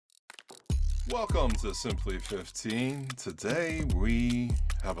Welcome to Simply 15. Today we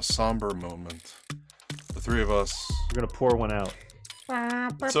have a somber moment. The three of us, We're gonna pour one out.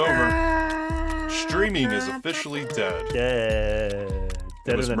 it's over. Streaming is officially dead. Yeah,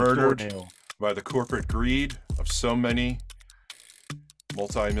 deader was than murdered. a doornail. By the corporate greed of so many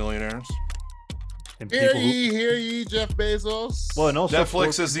multi-millionaires. And Hear people who, ye, Jeff Bezos. well, and also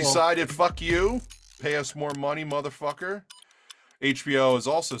Netflix has people- decided, fuck you, pay us more money, motherfucker. HBO has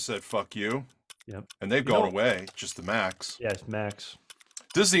also said, fuck you. Yep. And they've You gone know- away, just the max. Yes, Max.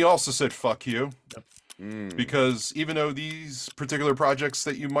 Disney also said, fuck you. Mm. Because even though these particular projects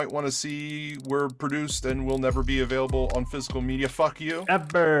that you might want to see were produced and will never be available on physical media, fuck you.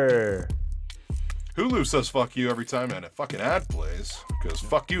 Ever. Hulu says fuck you every time and a fucking ad plays. Because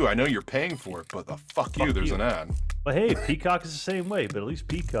fuck you, I know you're paying for it, but the fuck you, Fuck there's you. an ad. Well, hey, Peacock is the same way, but at least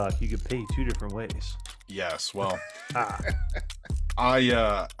Peacock you can pay two different ways. Yes, well, Ah, I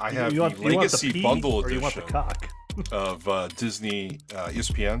have you want the the Legacy P Bundle or you want the edition cock? of Disney,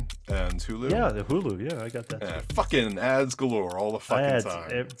 ESPN, and Hulu. Yeah, the Hulu. Yeah, I got that. Yeah, too. fucking ads galore all the fucking Ads,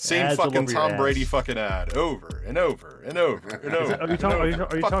 time. Same ads all fucking over your Tom Brady ass. fucking ad over and over and over and over. Are you talking? Are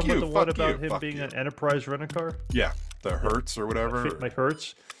you Fuck talking you, about the one fuck about you, him fuck being you. an enterprise rent-a-car? Yeah, the Hertz or whatever. Fit my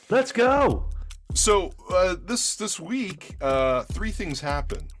Hertz. Let's go. So this week, three things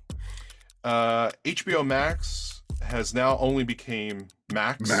happened. HBO Max has now only became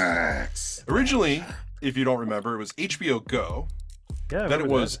Max. Max. Originally, if you don't remember, it was HBO Go. Yeah. I Then it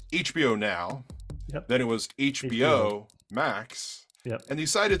remember was HBO Now. Yep. Then it was HBO Max. Yep. And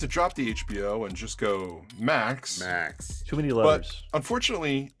decided to drop the HBO and just go Max. Max. that. Too many But letters.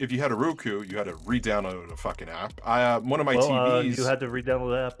 unfortunately, if you had a Roku, you had to re-download a fucking app. One of my Well, TVs, you had to re-download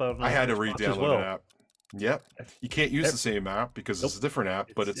the app. On, I had to Xbox re-download as well. an app. Yep. You can't use the same app because it's a different app,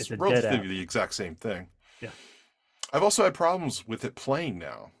 but It's it's a dead relatively app. the exact same thing. Yeah. I've also had problems with it playing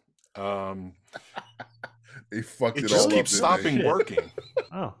now. They fucked It it, just all keeps up. stopping Shit. working.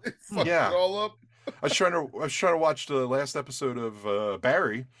 Oh, They fucked Yeah. it all up. I was trying to watch the last episode of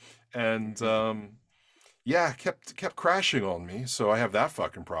Barry, and yeah, kept crashing on me. So I have that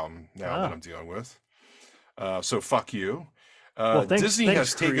fucking problem now that Ah. I'm dealing with. So fuck you. Well, thanks- Disney thanks,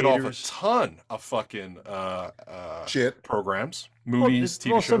 has taken off a creators. ton of fucking Shit. programs, well, movies, it's-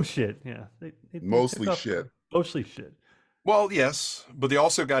 TV well, shows. some shit. Yeah. They Mostly took off- shit. Mostly shit. Well, yes, but they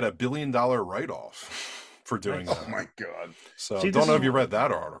also got $1 billion write-off for doing Oh that. my god. So See, don't this know is- if you read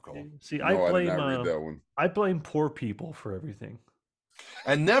that article. See, No, I I did blame not read that one. I blame poor people for everything.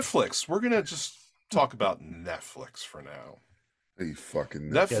 And Netflix, we're gonna just talk about Netflix for now. Hey,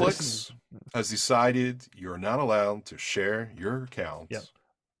 fucking this Netflix is- has decided you're not allowed to share your accounts. Yep.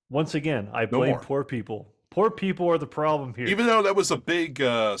 Once again, I No blame more. poor people. Poor people are the problem here. Even though that was a big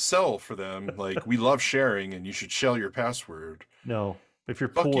sell for them, like we love sharing and you should share your password. No, if you're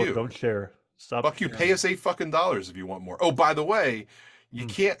Fuck poor, you. don't share. Stop. Fuck you, pay us $8 if you want more. Oh, by the way, you Hmm.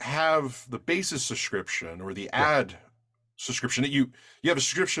 can't have the basis subscription or the ad subscription that you have a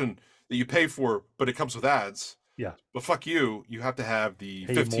subscription that you pay for, but it comes with ads. Yeah. But fuck you, you have to have the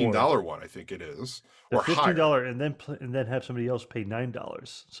Pay $15 one, I think it is, The or higher. $15 and then have somebody else pay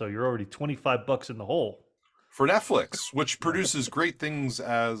 $9. So you're already $25 in the hole. For Netflix, which produces great things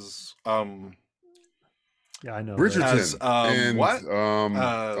as Yeah, I know. Bridgerton. As, and what?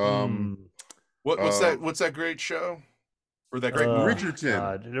 Hmm. what's that great show? Or that great movie? Bridgerton.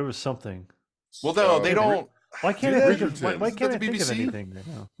 God, there was something. Well, no, they Uh, don't. Why can't Do I they? think of? Why Isn't can't that I the think of BBC? anything right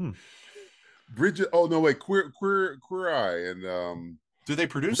now? Bridget. Oh no, wait. Queer Eye and Do they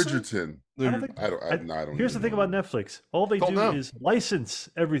produce it? Bridgerton. I don't think- I don't. No, I don't. Here's the even thing know. about Netflix: all they Don't do know. is license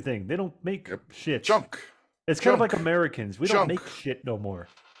everything. They don't make Yep. shit. Junk. It's kind of like Junk. Americans. We Junk. don't make shit no more.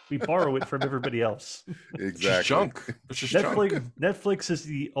 We borrow it from everybody else. It's just Exactly. junk. It's just junk. Netflix is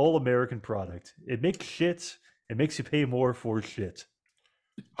the all-American product. It makes shit. It makes you pay more for shit.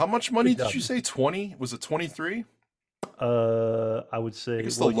 How much money Good did you job. say? 20? Was it 23? I would say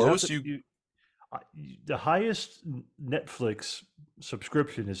guess the well, you have lowest to- the highest Netflix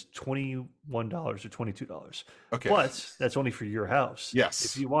subscription is $21 or $22. Okay. But that's only for your house. Yes.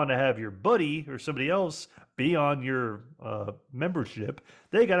 If you want to have your buddy or somebody else be on your membership,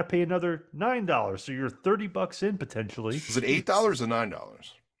 they got to pay another $9. So you're $30 in potentially. Was it $8 or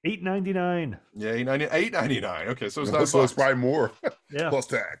 $9? $8.99. Yeah, $8.99. Okay, so it's So not it's probably more Yeah. plus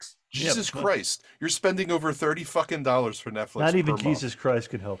tax. Jesus Yep. Christ. You're spending over $30 fucking dollars for Netflix. Not even per month. Jesus Christ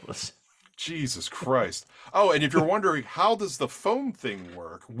can help us. Jesus Christ. Oh, and if you're wondering how does the phone thing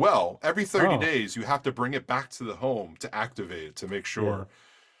work? Well, every 30 Oh. days you have to bring it back to the home to activate it to make sure Yeah.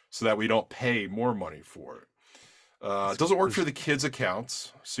 so that we don't pay more money for it. It doesn't work for the kids'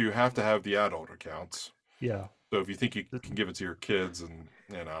 accounts, so you have to have the adult accounts. Yeah. So if you think you can give it to your kids and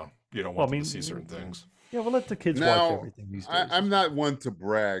you don't Well, want I them to see mean, certain things. yeah, we'll let the kids watch Now, everything these days. I'm not one to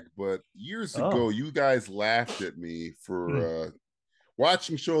brag, but years ago, Oh. you guys laughed at me for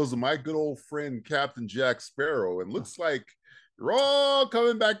watching shows of my good old friend Captain Jack Sparrow, and looks like you're all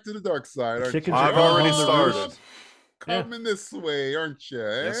coming back to the dark side, The aren't chickens you? are I've coming already home to started. roost. Coming this way, aren't you?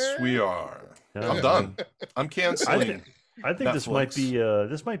 Yes, we are. Yeah. I'm done. I'm canceling. I think this might be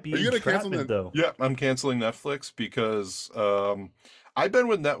Are you gonna cancel entrapment, though. Yeah, I'm canceling Netflix because I've been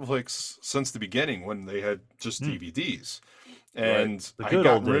with Netflix since the beginning when they had just DVDs. And The I good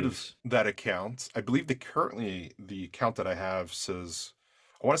got old rid of days. that account. I believe the account that I have says,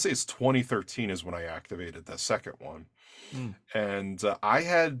 I want to say it's 2013 is when I activated the second one. And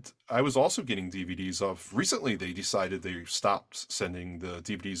I was also getting DVDs of, recently they decided they stopped sending the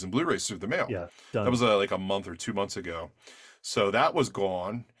DVDs and Blu-rays through the mail. Yeah, done. That was like a month or 2 months ago. So that was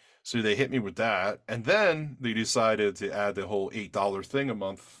gone. So they hit me with that. And then they decided to add the whole $8 thing a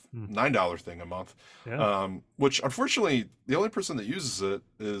month, $9 thing a month. Yeah. Which unfortunately, the only person that uses it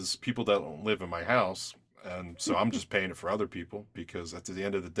is people that don't live in my house. And so I'm just paying it for other people because at the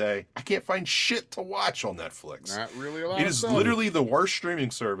end of the day, I can't find shit to watch on Netflix. Not really a lot. It of is stuff. literally the worst streaming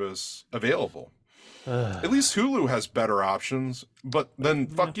service available. At least Hulu has better options, but then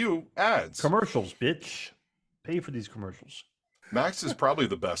fuck you, ads. Commercials, bitch. Pay for these commercials. Max is probably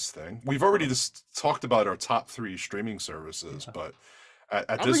the best thing. We've already just talked about our top 3 streaming services, but at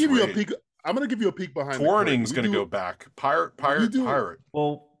I'm this gonna give you a rate, peek. I'm gonna give you a peek behind. torrenting's going to go back. Pirate.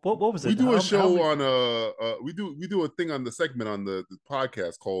 Well, what was it? We do a How show many- on we do a thing on the segment on the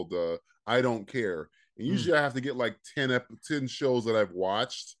podcast called I Don't Care, and usually I have to get like 10 shows that I've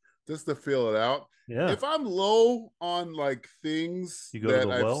watched just to fill it out. Yeah. If I'm low on like things You go to that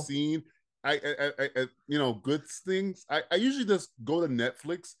the I've well? seen, I good things, I usually just go to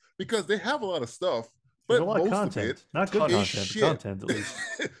Netflix because they have a lot of stuff, There's but a lot of most content. of it Not good ton of content, but shit. content at least.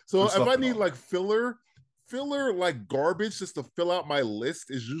 so There's if I nothing need on like filler like garbage just to fill out my list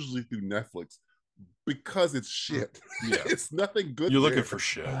is usually through Netflix because it's shit. Yeah. It's nothing good. You're there. looking for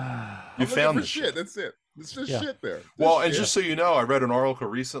shit. You I'm found looking the for shit. That's it. It's just Yeah. shit there. Well, Just and shit. just so you know, I read an article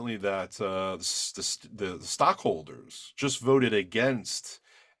recently that the stockholders just voted against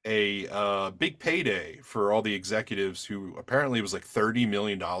a big payday for all the executives who apparently it was like $30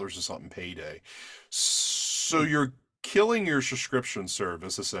 million or something payday. So you're killing your subscription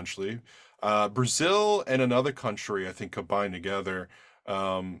service essentially. Brazil and another country, I think, combined together,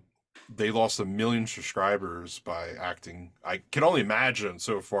 they lost 1 million subscribers by acting. I can only imagine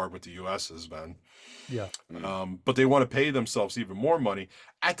so far what the U.S. has been. Yeah. But they want to pay themselves even more money.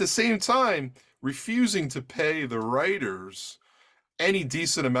 At the same time, refusing to pay the writers any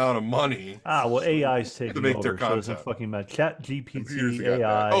decent amount of money. Well, AI is taking make over, their so it doesn't content. fucking matter. Chat Computers GPT, got that.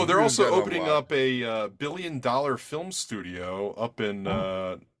 AI. Oh, they're Computers also got opening unlocked. up a $1 billion film studio up in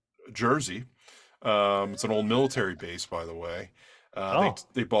Jersey. It's an old military base, by the way.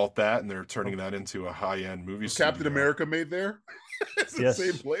 They bought that and they're turning that into a high-end movie Was studio. Captain America made there? It's Yes.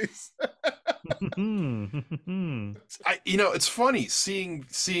 the same place. It's funny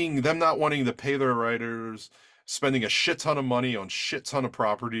seeing them not wanting to pay their writers, spending a shit ton of money on shit ton of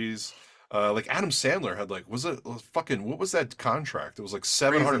properties. Like Adam Sandler had what was that contract? It was like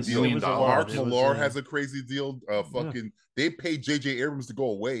 $700 million. It was a lot. Mark It was, Millar has a crazy deal. Yeah. They paid J.J. Abrams to go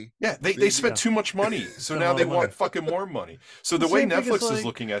away. Yeah, they spent too much money, so Spent a now lot they of want money. fucking more money. So the The way same thing is Netflix is like-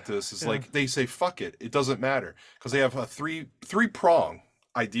 looking at this is Yeah. like they say, "Fuck it, it doesn't matter," because they have a three-prong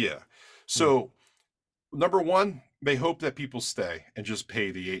idea. So number one, they hope that people stay and just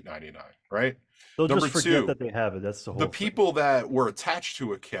pay the $8.99, right? They'll Number just forget two, that they have it. That's the whole The thing. people that were attached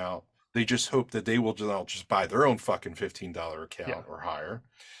to account, they just hope that they will just buy their own fucking $15 account Yeah. or higher.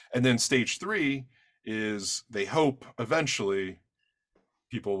 And then stage 3 is they hope eventually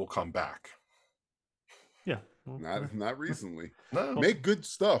people will come back. Yeah. Well, Not recently. No. Make good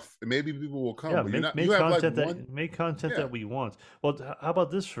stuff, and maybe people will come. yeah, but make you have like content one. make content Yeah. that we want. Well, how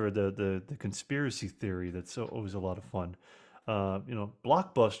about this for the conspiracy theory? That's always a lot of fun.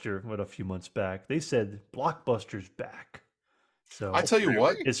 Blockbuster, a few months back, they said Blockbuster's back. So I tell you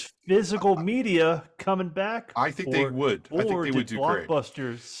what, is physical media coming back? I think they would. I think Or they would did do great.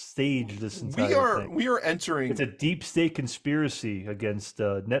 Blockbuster stage this entire thing? We are entering. It's a deep state conspiracy against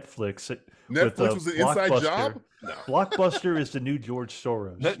Netflix. Netflix was an inside Blockbuster. job? No. Blockbuster is the new George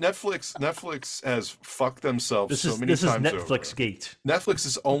Soros. Netflix has fucked themselves This so is many this is times Netflix over. gate. Netflix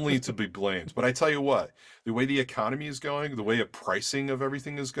is only to be blamed. But I tell you what, the way the economy is going, the way of pricing of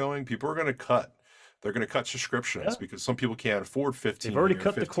everything is going, people are going to cut. They're going to cut subscriptions Yeah. because some people can't afford 15. They've already here,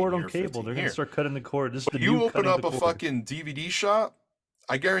 cut the 15 cord on here, cable. 15 They're going here. to start cutting the cord. This is the You new open cutting up the a cord. fucking DVD shop,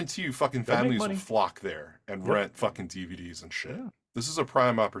 I guarantee you fucking They'll make families will money. flock there and Yep. rent fucking DVDs and shit. Yeah. This is a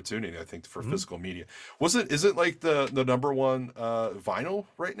prime opportunity, I think, for Mhm. physical media. Is it like the number one vinyl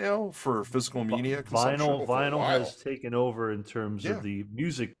right now for physical media consumption? Vinyl, for a vinyl while. has taken over in terms Yeah. of the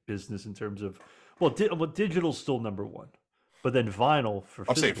music business. In terms of, well, digital's still number one, but then vinyl for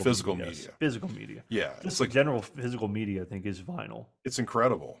I'm saying physical yes, media. physical media. Yeah, Just it's the like general physical media, I think, is vinyl it's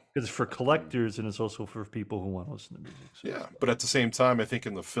incredible. because it's for collectors and it's also for people who want to listen to music. So Yeah, but at the same time, I think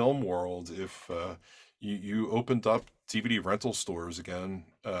in the film world, if you opened up DVD rental stores again,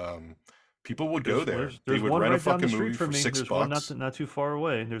 people would go there. They There's would one rent a right down the fucking street movie from for me. $6. There's one not too far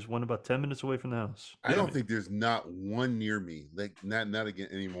away. There's one about 10 minutes away from the house. I Yeah, don't man. think there's not one near me. Like not again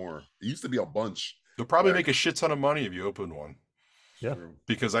anymore. It used to be a bunch. You'll probably Right. make a shit ton of money if you open one, Yeah. True.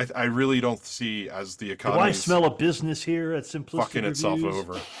 because I really don't see as the Do I economy smell a business here at Simplistic fucking itself Reviews?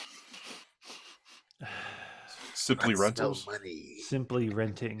 over. Simply I smell rentals. money. Simply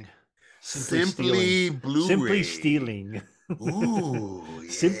renting. Simply Blu-ray. Simply stealing. Ooh,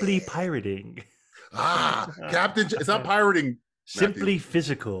 Simply yeah. pirating. Captain. It's not pirating. Simply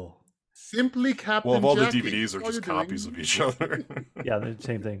physical. Simply Captain. Well, if all the Jackie. DVDs are That's all just you're copies doing. of each other. Yeah, the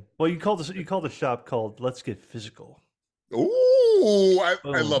same thing. Well, you call the shop called Let's Get Physical. Ooh, I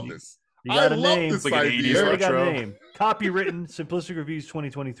Boom. love this. You got I a love name. this It's like an idea. You 80s already got a retro. name. Copywritten, Simplistic Reviews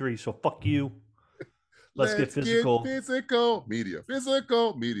 2023. So fuck you. Let's get physical. Physical media.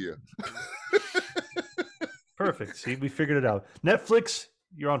 Physical media. Perfect. See, we figured it out. Netflix,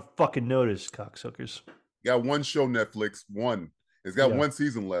 you're on fucking notice, cocksuckers. Got one show, Netflix. One. It's got Yeah. one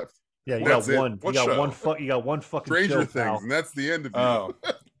season left. Yeah, you That's got it. one. What You got show? one. You got one fucking Stranger show, Things, pal. and that's the end of you. Oh,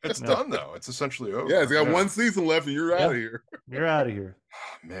 it's No. done though. It's essentially over. Yeah, it's got one season left, and you're out of here. You're out of here.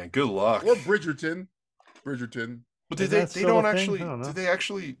 Man, good luck. Or Bridgerton. Bridgerton. But Is did they? that They still a don't thing? actually. I don't know. Did they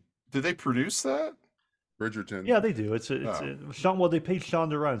actually? Did they produce that? Bridgerton. Yeah, they do. It's Sean. Well, they paid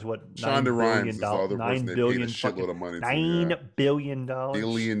Shonda Rhimes what? Shonda Rhimes is the other person $9 they billion. paid a shitload of money to. $9 billion. $1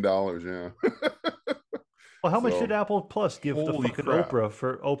 billion, yeah. Well, how much So- did Apple Plus give the Holy fucking crap. Oprah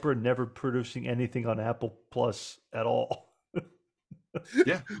for Oprah never producing anything on Apple Plus at all?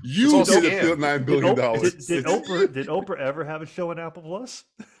 Yeah. You all did scam. it $9 billion. Did Oprah ever have a show on Apple Plus?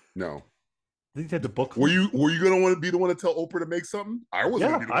 No. I think they had the book. Were you gonna want to be the one to tell Oprah to make something? I was Yeah,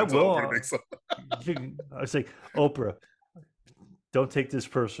 gonna be the one I to tell will. Oprah to make something. I was like, Oprah, don't take this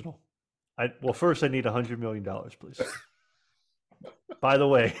personal. Well, first I need $100 million, please. By the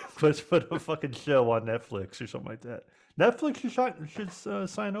way, let's put a fucking show on Netflix or something like that. Netflix should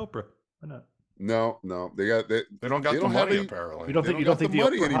sign Oprah. Why not? No, they got that. They don't got They the don't have money any- apparently. You don't They think don't got the the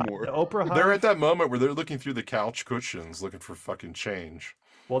money Oprah, anymore. the Oprah They're hired- at that moment where they're looking through the couch cushions looking for fucking change.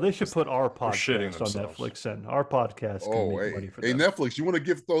 Well, they should put our shitting podcast on themselves. Netflix, and our podcast can Oh, make money hey, for hey, them. Netflix, you want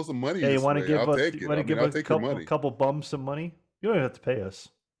to throw some money? Hey, you this want to way, give I'll us? take it. You want to give I'll us take your a money. couple bums some money? You don't have to pay us.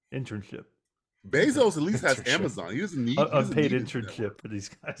 Internship, Bezos at least has Internship. Amazon. He doesn't need he doesn't unpaid need it. internship for these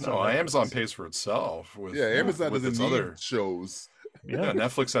guys. No, on Netflix. Amazon pays for itself. With, Yeah, Amazon with doesn't its need other. shows Yeah, Yeah,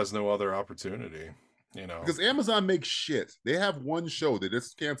 Netflix has no other opportunity. You know, because Amazon makes shit. They have one show that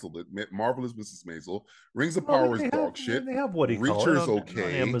just canceled it. Marvelous Mrs. Maisel, Rings of Power is dog shit. They have what do you call it Reacher's on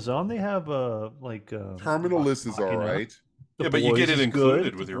okay. Amazon. They have Terminal List is all Machina. right. The yeah, but you Boys get it is included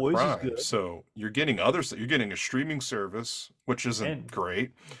good. with The your Boys is Prime, good. so you're getting you're getting a streaming service, which isn't And-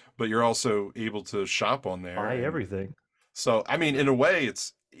 great, but you're also able to shop on there. Buy and- everything. So, I mean, in a way,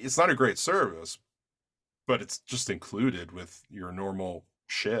 it's not a great service, but it's just included with your normal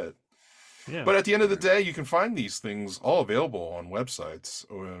shit. Yeah, But at the end of the day, you can find these things all available on websites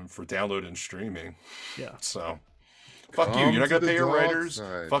for download and streaming. yeah. So, fuck you. Come You're not to gonna pay the your dark writers.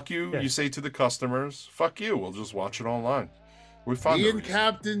 side. Fuck you. Yeah. You say to the customers, fuck you. We'll just watch it online. We found Me no and reason.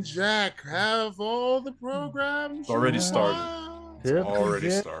 Captain Jack have all the programs. Already you started. want. Yep, already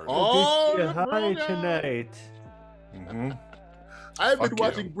yeah. started. All Get the high programs. tonight. Mhm. I've been Fuck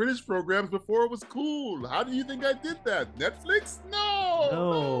watching you. British programs before it was cool. How do you think I did that? Netflix? No.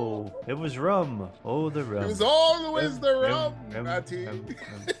 No, it was rum. Oh, the rum. It was always the rum, rum, Matty. rum.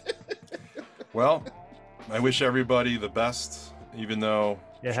 Well, I wish everybody the best, even though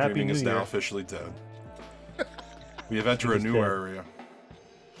Yeah, Happy streaming is New now Year. officially dead. We have entered a It's new dead. area.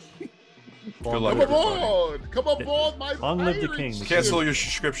 Long luck, Come live- everybody. aboard. Come aboard my Long live the pirate king. ship. Cancel your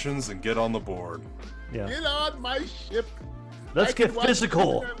subscriptions and get on the board. Yeah. Get on my ship. Let's I can get watch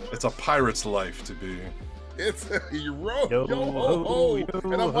physical. It's a pirate's life to be. It's a yo, Yo yo ho ho. ho,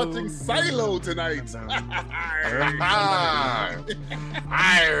 And I'm watching ho. Silo tonight. Ah!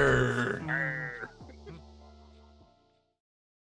 Arr!